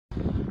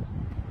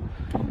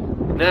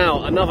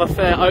Now, another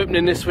fair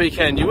opening this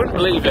weekend. You wouldn't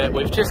believe it,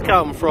 we've just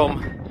come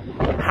from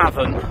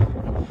Havant,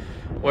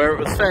 where it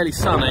was fairly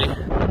sunny,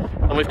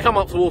 and we've come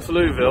up to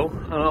Waterlooville,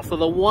 and after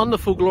the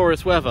wonderful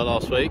glorious weather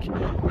last week,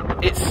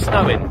 it's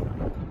snowing.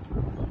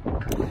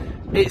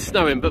 It's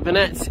snowing, but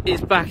Burnetts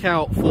is back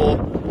out for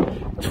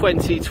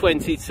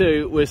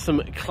 2022 with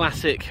some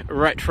classic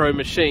retro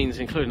machines,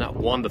 including that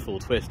wonderful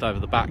twist over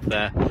the back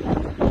there,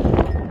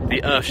 the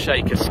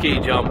Earthshaker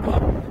ski jump,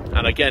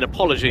 and again,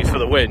 apologies for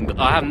the wind.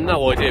 I have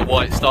no idea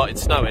why it started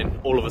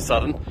snowing all of a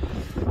sudden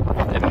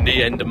in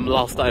the end of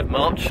last day of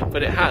March,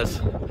 but it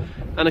has.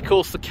 And of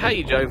course the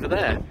cage over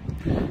there.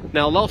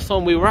 Now, last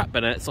time we were at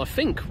Burnetts, I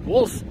think,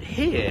 was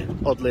here,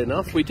 oddly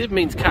enough. We did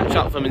mean to catch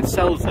up with them in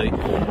Selsley,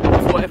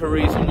 for whatever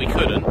reason we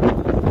couldn't.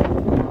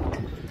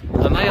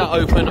 And they are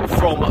open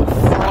from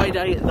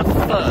Friday the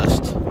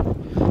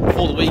 1st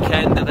for the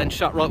weekend, and then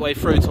shut right way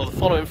through till the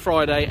following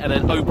Friday, and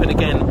then open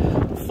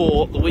again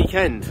for the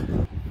weekend.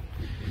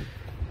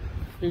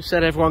 Who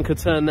said everyone could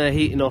turn their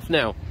heating off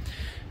now?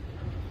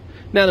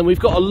 Now then, we've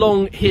got a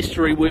long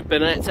history with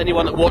Burnetts.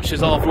 Anyone that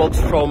watches our vlogs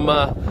from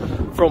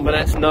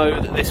Burnetts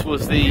know that this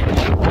was the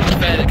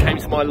fair that came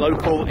to my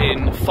local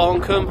in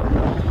Farncombe.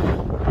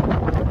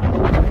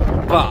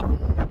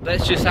 But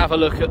let's just have a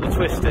look at the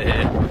Twister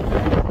here,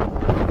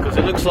 because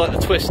it looks like the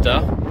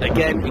Twister,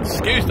 again,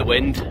 excuse the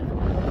wind,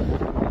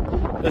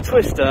 the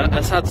Twister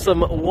has had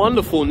some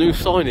wonderful new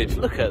signage.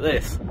 Look at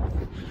this.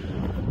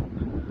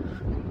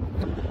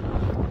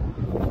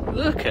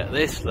 Look at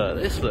this, look.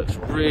 This looks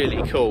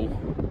really cool.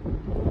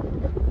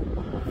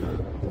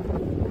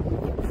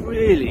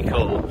 Really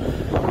cool.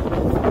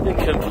 Been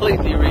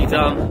completely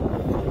redone.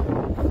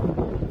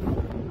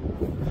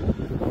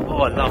 Oh,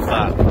 I love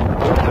that.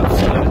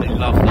 Absolutely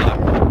love that.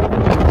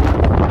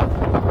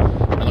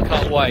 And I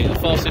can't wait. The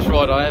fastest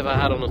ride I ever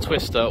had on a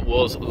Twister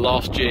was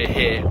last year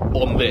here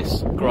on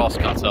this grass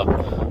cutter.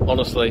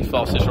 Honestly,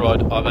 fastest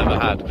ride I've ever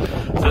had.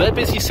 So they're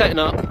busy setting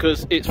up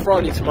because it's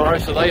Friday tomorrow,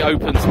 so they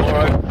open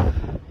tomorrow.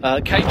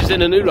 Cage is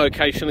in a new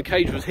location. The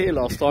cage was here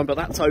last time, but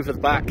that's over the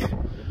back.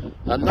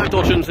 No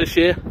dodgems this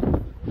year,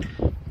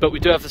 but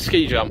we do have the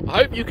ski jump. I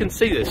hope you can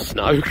see this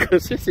snow,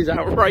 because this is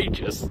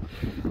outrageous.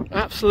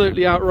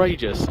 Absolutely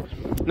outrageous.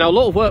 Now, a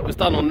lot of work was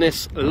done on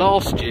this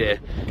last year.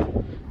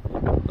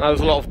 There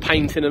was a lot of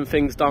painting and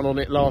things done on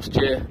it last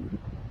year,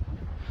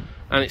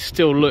 and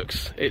it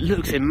looks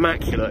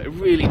immaculate. It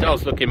really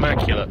does look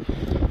immaculate.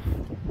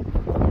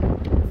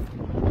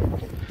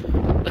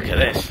 Look at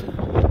this.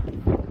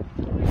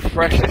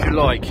 Fresh as you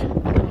like.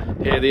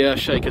 Here, the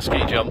Earthshaker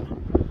ski jump.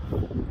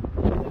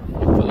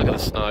 But look at the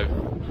snow.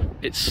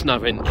 It's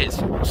snowing. It's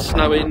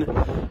snowing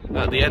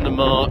at the end of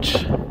March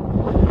here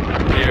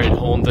in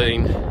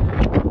Horndean.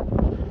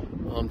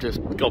 I'm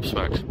just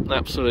gobsmacked.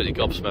 Absolutely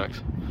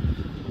gobsmacked.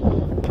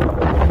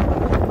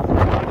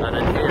 And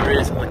then here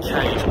is the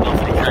cage.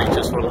 Lovely cage,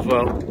 this one as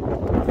well.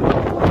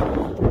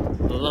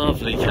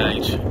 Lovely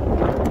cage.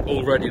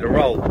 All ready to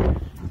roll.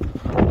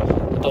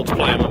 The dog's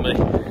playing with me.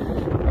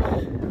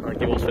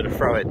 He wants me to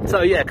throw it.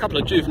 So yeah, a couple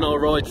of juvenile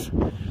rides,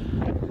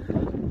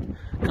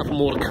 a couple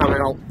more to come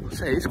out.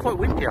 So it's quite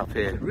windy up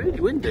here, really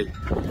windy.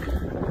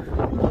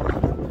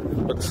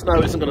 But the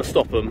snow isn't going to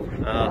stop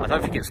them. I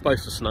don't think it's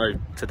supposed to snow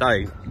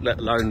today, let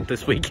alone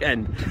this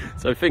weekend.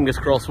 So fingers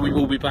crossed we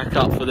will be back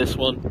up for this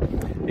one.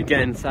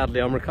 Again, sadly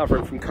I'm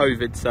recovering from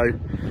COVID, so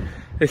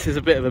this is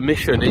a bit of a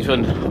mission,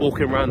 even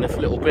walking around this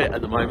little bit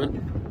at the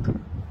moment.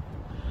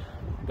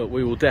 But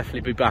we will definitely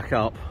be back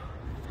up.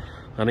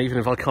 And even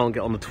if I can't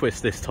get on the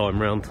twist this time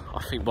round,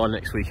 I think by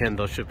next weekend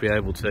I should be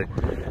able to.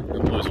 The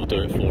boys will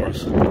do it for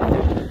us.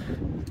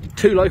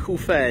 Two local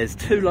fairs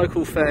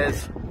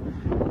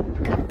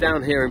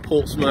down here in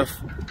Portsmouth.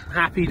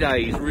 Happy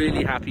days,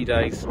 really happy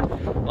days.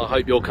 I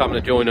hope you're coming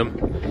to join them.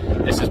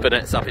 This is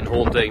Burnetts up in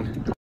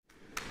Horndean.